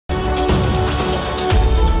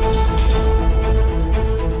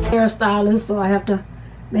hairstylist, so I have to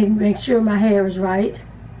make sure my hair is right.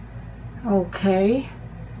 Okay,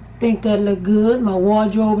 think that look good. My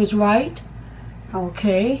wardrobe is right.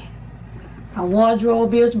 Okay, my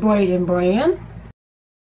wardrobe is Braden brand.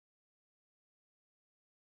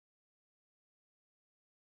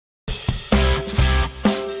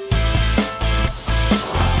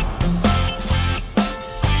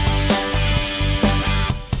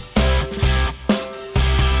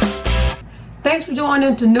 Thanks for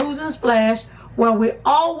joining to News and Splash, where we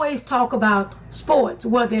always talk about sports,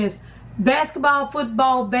 whether it's basketball,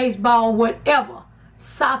 football, baseball, whatever,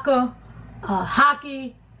 soccer,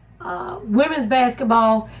 hockey, women's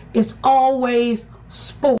basketball. It's always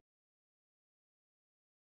sport.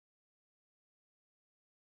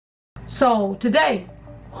 So today,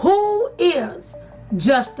 who is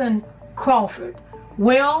Justin Crawford?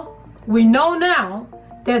 Well, we know now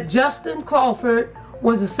that Justin Crawford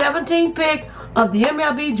was the 17th pick of the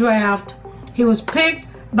MLB draft. He was picked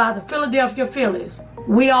by the Philadelphia Phillies.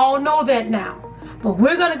 We all know that now. But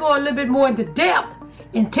we're going to go a little bit more into depth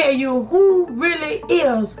and tell you who really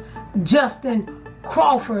is Justin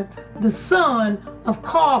Crawford, the son of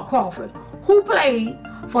Carl Crawford, who played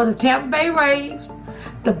for the Tampa Bay Rays,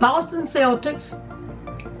 the Boston Celtics,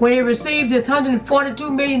 where he received his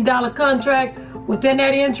 $142 million contract within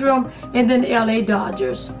that interim, and then the LA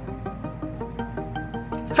Dodgers.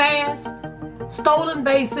 Fast, stolen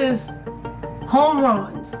bases, home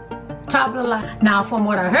runs, top of the line. Now, from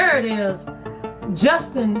what I heard is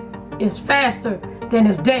Justin is faster than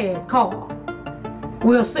his dad, Carl.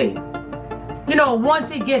 We'll see. You know, once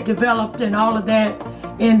he get developed and all of that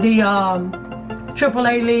in the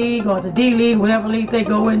AAA league or the D league, whatever league they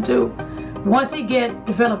go into, once he get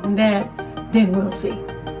developed in that, then we'll see.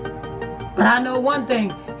 But I know one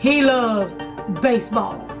thing, he loves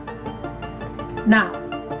baseball. Now,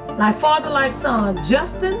 like father, like son,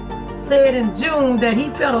 Justin said in June that he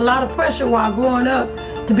felt a lot of pressure while growing up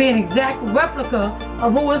to be an exact replica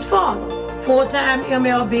of who his father, full-time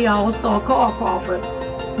MLB All-Star Carl Crawford,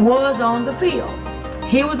 was on the field.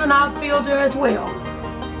 He was an outfielder as well.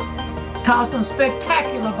 Caught some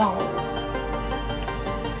spectacular balls.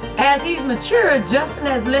 As he's matured, Justin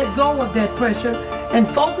has let go of that pressure and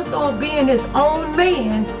focused on being his own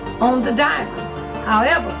man on the diamond.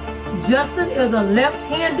 However, Justin is a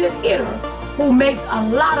left-handed hitter who makes a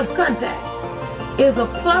lot of contact, is a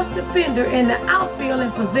plus defender in the outfield,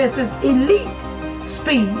 and possesses elite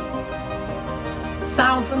speed.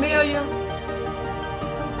 Sound familiar?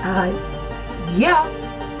 Yeah.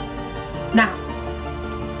 Now,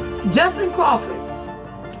 Justin Crawford,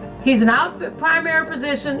 he's an outfield, primary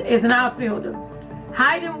position is an outfielder.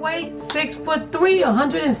 Height and weight, 6'3",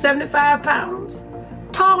 175 pounds.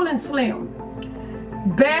 Tall and slim.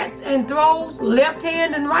 Bats and throws left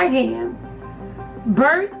hand and right hand.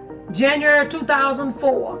 Birth January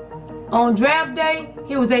 2004. On draft day,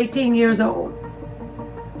 he was 18 years old.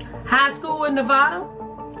 High school in Nevada.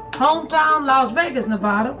 Hometown Las Vegas,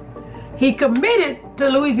 Nevada. He committed to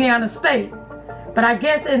Louisiana State, but I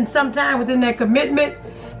guess in some time within that commitment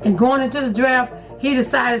and going into the draft, he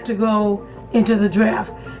decided to go into the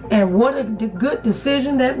draft. And what a good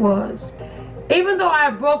decision that was. Even though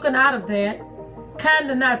I've broken out of that,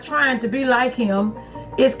 kind of not trying to be like him,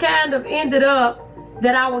 it's kind of ended up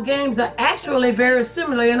that our games are actually very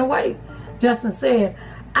similar in a way. Justin said,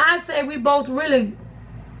 I'd say we both really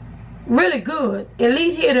good,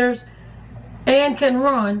 elite hitters, and can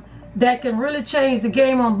run, that can really change the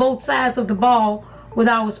game on both sides of the ball with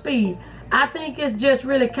our speed. I think it's just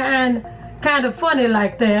really kind of funny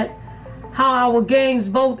like that, how our games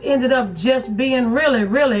both ended up just being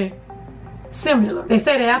really similar. They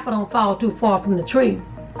say the apple don't fall too far from the tree.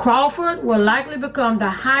 Crawford will likely become the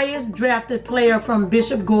highest drafted player from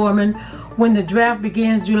Bishop Gorman when the draft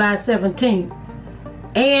begins July 17th.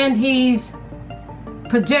 And he was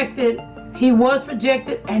projected,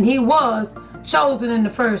 and he was chosen in the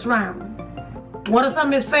first round. What are some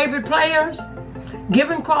of his favorite players?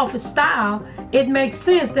 Given Crawford's style, it makes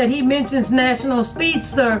sense that he mentions national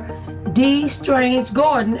speedster D. Strange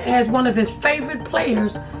Gordon as one of his favorite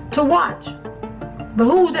players to watch. But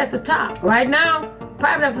who's at the top? Right now,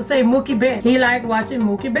 probably have to say Mookie Betts. He liked watching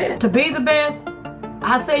Mookie Betts. To be the best,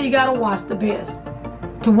 I say you gotta watch the best.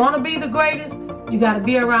 To want to be the greatest, you gotta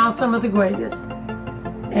be around some of the greatest.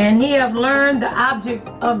 And he have learned the object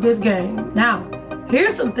of this game. Now,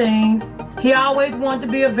 here's some things. He always wanted to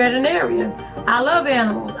be a veterinarian. I love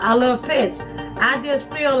animals. I love pets. I just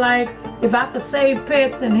feel like if I could save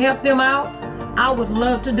pets and help them out, I would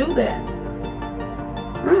love to do that.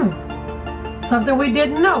 Something we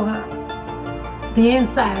didn't know, huh? The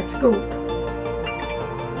inside scoop.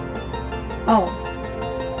 Oh,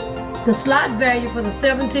 The slot value for the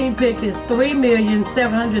 17th pick is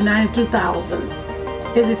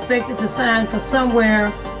 $3,792,000. Is expected to sign for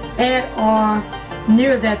somewhere at or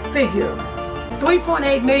near that figure.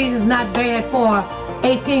 $3.8 million is not bad for an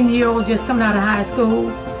 18-year-old just coming out of high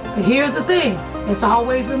school. But here's the thing, let's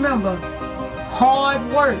always remember, hard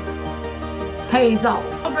work pays off.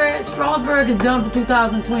 Strasburg is done for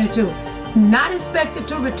 2022. It's not expected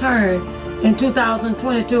to return in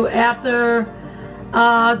 2022 after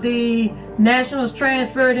the Nationals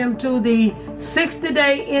transferred him to the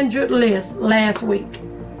 60-day injured list last week.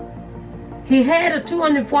 He had a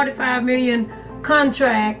 $245 million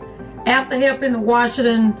contract after helping the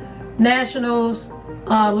Washington Nationals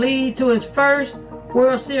lead to his first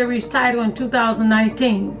World Series title in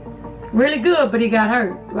 2019. Really good, but he got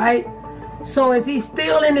hurt, right? So is he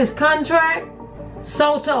still in his contract?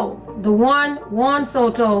 Soto, the Juan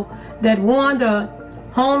Soto that won the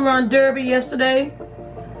home run derby yesterday.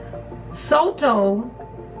 Soto,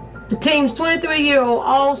 the team's 23-year-old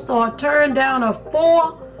all-star, turned down a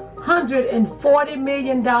 $440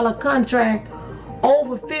 million contract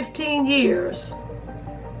over 15 years.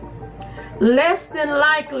 Less than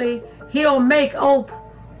likely he'll make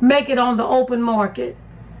it on the open market.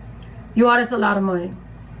 You all, that's a lot of money.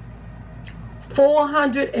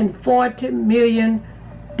 $440 million.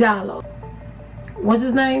 What's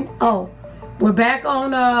his name? Oh, we're back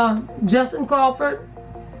on Justin Crawford.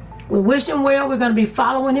 We wish him well. We're going to be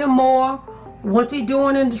following him more. What's he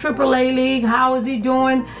doing in the AAA league? How is he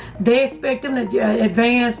doing? They expect him to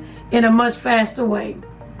advance in a much faster way.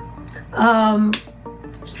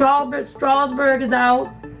 Strasburg is out.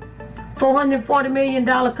 $440 million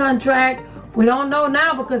contract. We don't know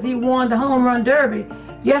now because he won the home run derby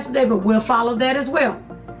yesterday, but we'll follow that as well.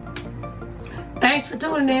 Thanks for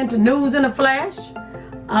tuning in to News in a Flash,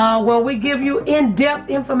 where we give you in-depth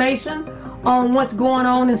information on what's going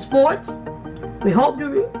on in sports. We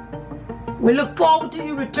look forward to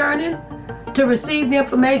you returning to receive the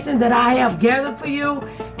information that I have gathered for you,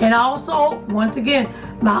 and also, once again,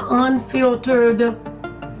 my unfiltered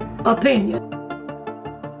opinion.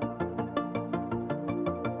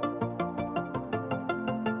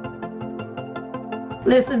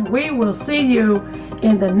 Listen, we will see you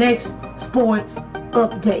in the next sports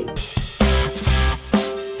update.